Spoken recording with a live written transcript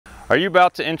Are you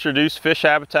about to introduce fish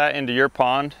habitat into your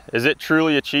pond? Is it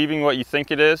truly achieving what you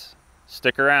think it is?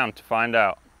 Stick around to find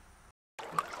out.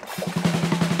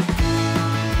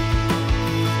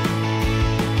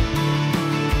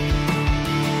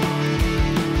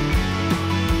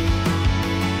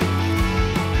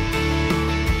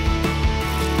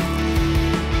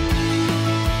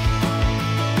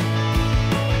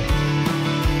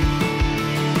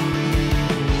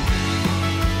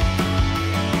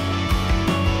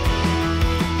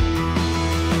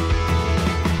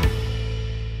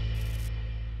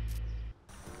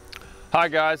 Hi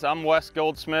guys, I'm Wes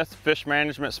Goldsmith, Fish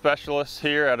Management Specialist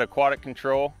here at Aquatic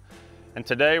Control. And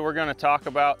today we're going to talk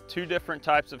about two different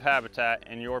types of habitat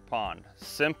in your pond,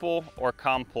 simple or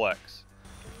complex.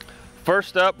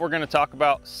 First up, we're going to talk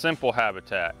about simple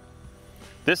habitat.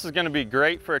 This is going to be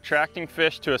great for attracting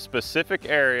fish to a specific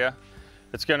area.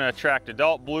 It's going to attract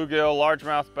adult bluegill,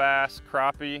 largemouth bass,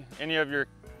 crappie, any of your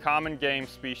common game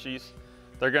species.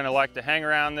 They're going to like to hang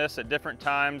around this at different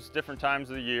times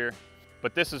of the year.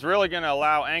 But this is really going to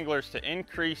allow anglers to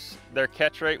increase their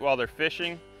catch rate while they're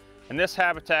fishing. And this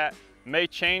habitat may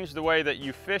change the way that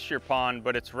you fish your pond,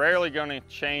 but it's rarely going to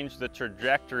change the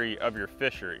trajectory of your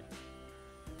fishery.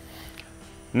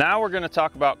 Now we're going to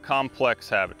talk about complex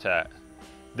habitat.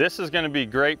 This is going to be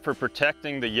great for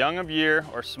protecting the young of year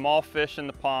or small fish in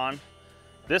the pond.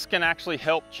 This can actually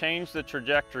help change the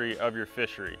trajectory of your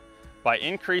fishery. By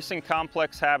increasing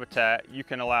complex habitat, you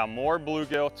can allow more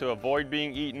bluegill to avoid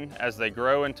being eaten as they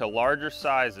grow into larger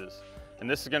sizes. And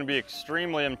this is going to be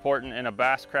extremely important in a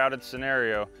bass crowded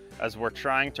scenario as we're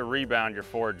trying to rebound your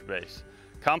forage base.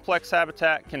 Complex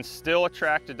habitat can still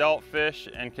attract adult fish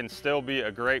and can still be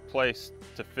a great place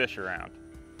to fish around.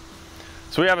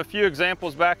 So we have a few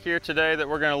examples back here today that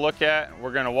we're going to look at.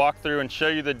 We're going to walk through and show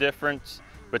you the difference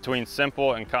between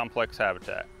simple and complex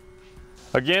habitat.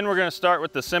 Again, we're going to start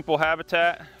with the simple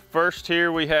habitat. First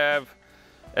here we have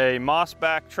a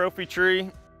mossback trophy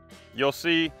tree. You'll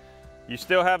see you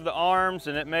still have the arms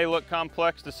and it may look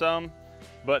complex to some,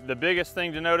 but the biggest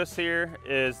thing to notice here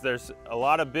is there's a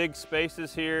lot of big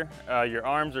spaces here. Your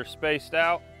arms are spaced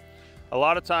out. A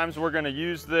lot of times we're going to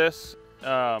use this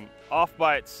off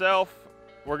by itself.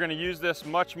 We're going to use this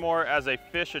much more as a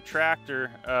fish attractor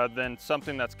than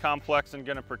something that's complex and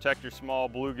going to protect your small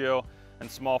bluegill and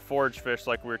small forage fish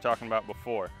like we were talking about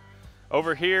before.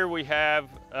 Over here we have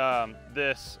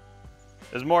this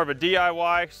is more of a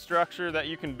DIY structure that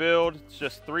you can build. It's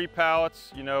just 3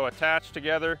 pallets, attached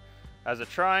together as a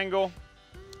triangle.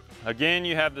 Again,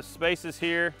 you have the spaces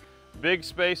here, big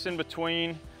space in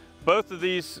between. Both of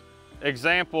these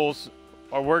examples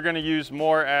we're going to use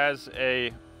more as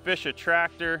a fish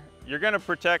attractor. You're going to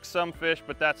protect some fish,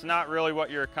 but that's not really what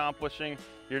you're accomplishing.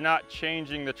 You're not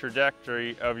changing the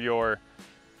trajectory of your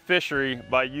fishery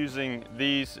by using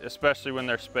these, especially when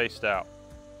they're spaced out.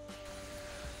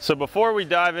 So before we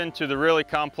dive into the really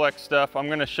complex stuff, I'm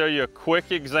going to show you a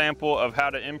quick example of how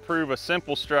to improve a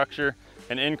simple structure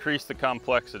and increase the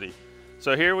complexity.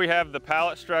 So here we have the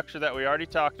pallet structure that we already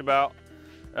talked about.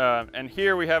 And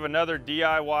here we have another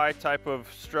DIY type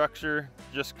of structure,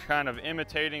 just kind of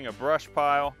imitating a brush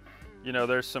pile.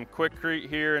 There's some Quikrete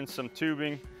here and some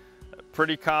tubing.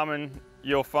 Pretty common,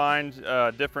 you'll find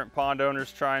different pond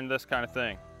owners trying this kind of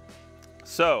thing.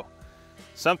 So,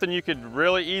 something you could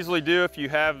really easily do if you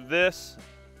have this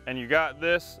and you got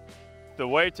this, the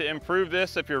way to improve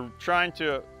this if you're trying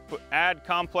to add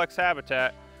complex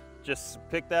habitat, just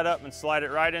pick that up and slide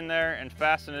it right in there and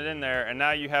fasten it in there, and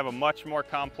now you have a much more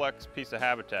complex piece of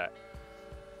habitat.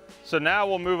 So now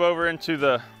we'll move over into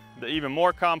the even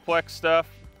more complex stuff.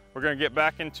 We're going to get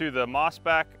back into the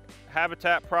mossback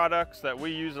habitat products that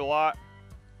we use a lot.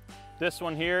 This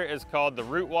one here is called the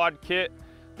root wad kit.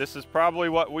 This is probably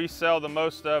what we sell the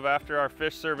most of after our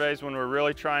fish surveys when we're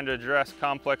really trying to address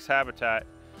complex habitat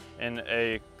in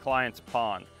a client's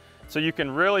pond. So you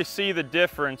can really see the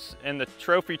difference in the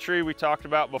trophy tree we talked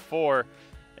about before.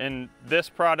 In this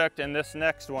product and this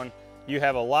next one, you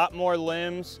have a lot more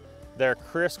limbs. They're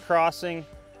crisscrossing.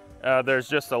 There's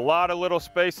just a lot of little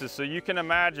spaces. So you can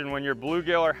imagine when your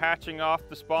bluegill are hatching off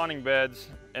the spawning beds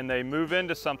and they move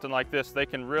into something like this, they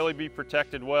can really be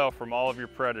protected well from all of your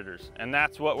predators. And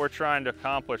that's what we're trying to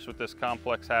accomplish with this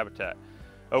complex habitat.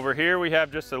 Over here we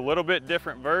have just a little bit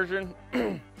different version.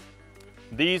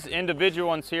 These individual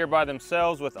ones here by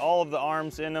themselves with all of the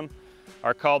arms in them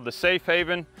are called the Safe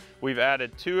Haven. We've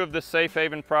added 2 of the Safe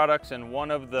Haven products and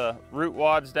 1 of the root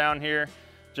wads down here.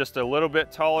 Just a little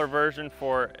bit taller version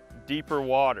for deeper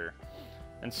water.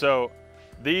 And so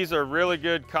these are really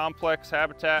good complex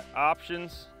habitat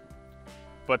options,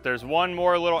 But there's one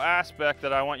more little aspect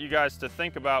that I want you guys to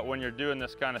think about when you're doing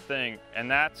this kind of thing,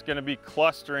 and that's gonna be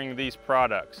clustering these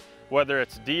products. Whether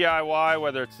it's DIY,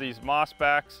 whether it's these moss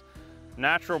backs,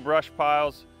 natural brush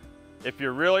piles, if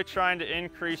you're really trying to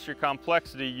increase your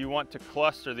complexity, you want to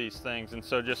cluster these things. And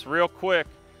so just real quick,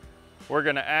 we're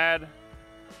gonna add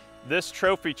this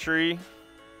trophy tree,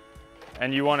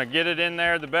 and you wanna get it in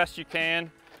there the best you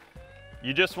can.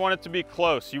 You just want it to be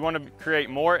close. You want to create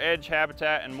more edge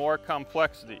habitat and more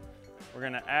complexity. We're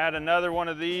gonna add another one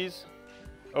of these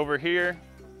over here.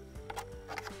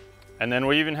 And then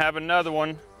we even have another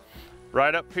one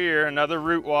right up here, another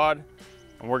root wad,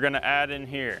 and we're gonna add in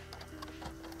here.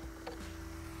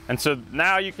 And so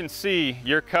now you can see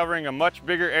you're covering a much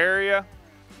bigger area,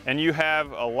 and you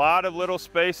have a lot of little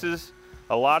spaces,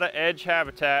 a lot of edge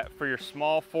habitat for your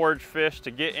small forage fish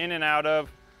to get in and out of,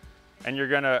 and you're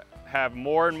gonna have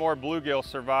more and more bluegill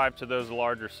survive to those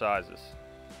larger sizes.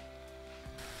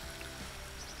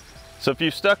 So if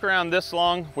you've stuck around this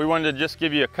long, we wanted to just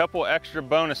give you a couple extra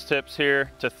bonus tips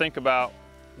here to think about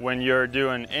when you're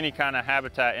doing any kind of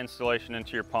habitat installation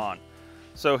into your pond.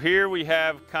 So here we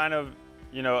have kind of,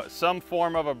 you know, some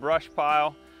form of a brush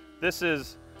pile. This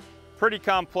is pretty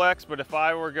complex, but if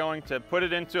I were going to put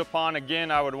it into a pond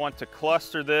again, I would want to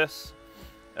cluster this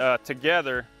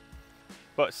together.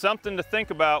 But something to think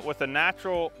about with a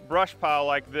natural brush pile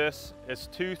like this is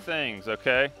two things,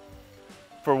 okay?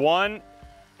 For one,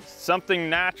 something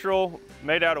natural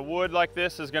made out of wood like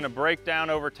this is gonna break down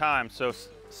over time. So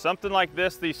something like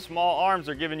this, these small arms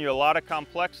are giving you a lot of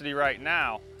complexity right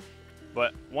now,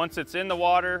 but once it's in the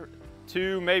water,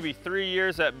 2, maybe 3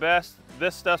 years at best,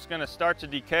 this stuff's gonna start to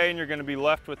decay and you're gonna be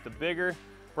left with the bigger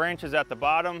branches at the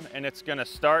bottom, and it's gonna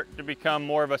start to become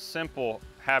more of a simple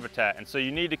habitat. And so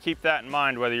you need to keep that in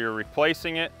mind, whether you're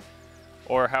replacing it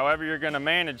or however you're gonna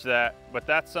manage that, but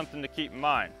that's something to keep in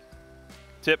mind.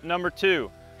 Tip number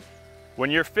 2,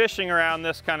 when you're fishing around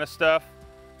this kind of stuff,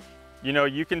 you know,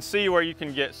 you can see where you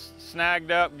can get snagged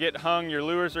up, get hung, your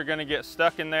lures are gonna get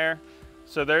stuck in there.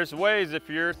 So there's ways, if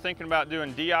you're thinking about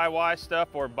doing DIY stuff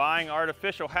or buying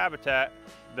artificial habitat,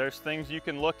 there's things you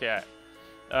can look at.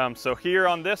 So here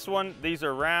on this one, these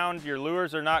are round, your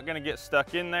lures are not gonna get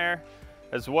stuck in there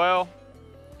as well.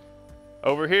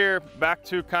 Over here, back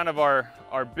to kind of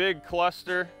our big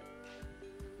cluster,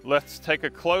 let's take a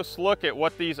close look at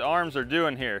what these arms are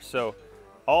doing here. So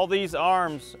all these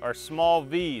arms are small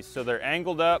V's, so they're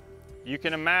angled up. You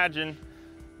can imagine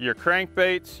your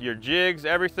crankbaits, your jigs,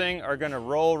 everything are gonna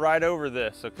roll right over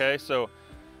this, okay? So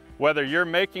whether you're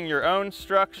making your own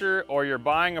structure or you're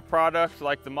buying a product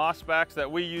like the moss backs that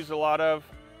we use a lot of,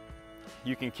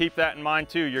 you can keep that in mind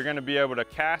too. You're gonna be able to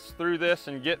cast through this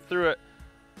and get through it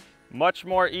much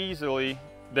more easily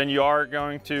than you are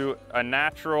going to a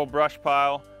natural brush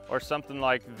pile or something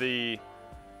like the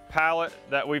pallet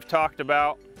that we've talked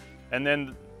about. And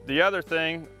then the other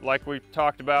thing, like we've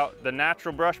talked about, the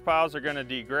natural brush piles are gonna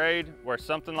degrade, where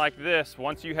something like this,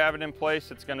 once you have it in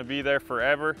place, it's gonna be there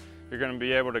forever. You're gonna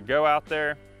be able to go out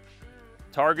there,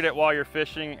 target it while you're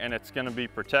fishing, and it's gonna be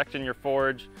protecting your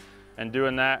forage and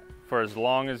doing that for as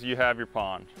long as you have your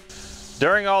pond.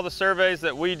 During all the surveys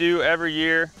that we do every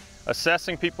year,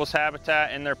 assessing people's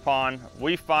habitat in their pond,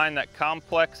 we find that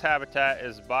complex habitat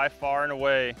is by far and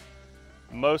away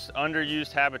most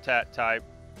underused habitat type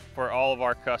for all of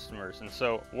our customers. And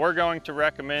so we're going to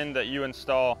recommend that you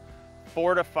install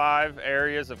 4 to 5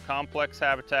 areas of complex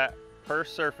habitat per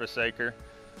surface acre.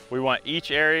 We want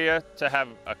each area to have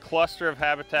a cluster of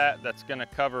habitat that's gonna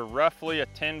cover roughly a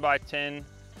 10 by 10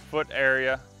 foot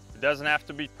area. It doesn't have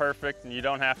to be perfect and you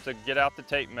don't have to get out the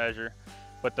tape measure,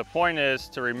 but the point is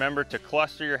to remember to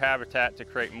cluster your habitat to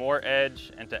create more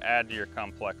edge and to add to your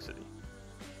complexity.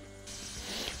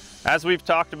 As we've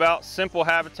talked about, simple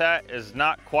habitat is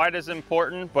not quite as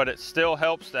important, but it still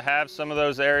helps to have some of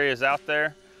those areas out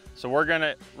there. So we're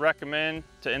gonna recommend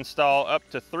to install up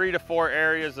to 3 to 4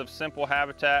 areas of simple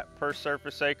habitat per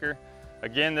surface acre.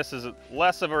 Again, this is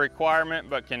less of a requirement,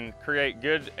 but can create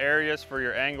good areas for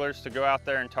your anglers to go out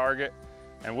there and target.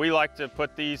 And we like to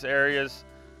put these areas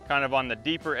kind of on the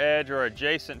deeper edge or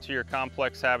adjacent to your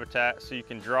complex habitat so you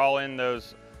can draw in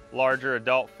those larger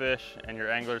adult fish and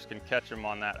your anglers can catch them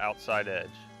on that outside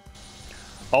edge.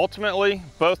 Ultimately,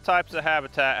 both types of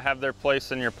habitat have their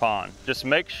place in your pond. Just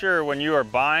make sure when you are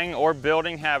buying or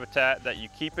building habitat that you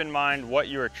keep in mind what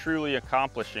you are truly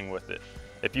accomplishing with it.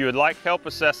 If you would like help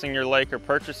assessing your lake or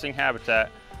purchasing habitat,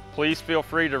 please feel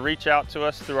free to reach out to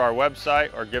us through our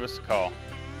website or give us a call.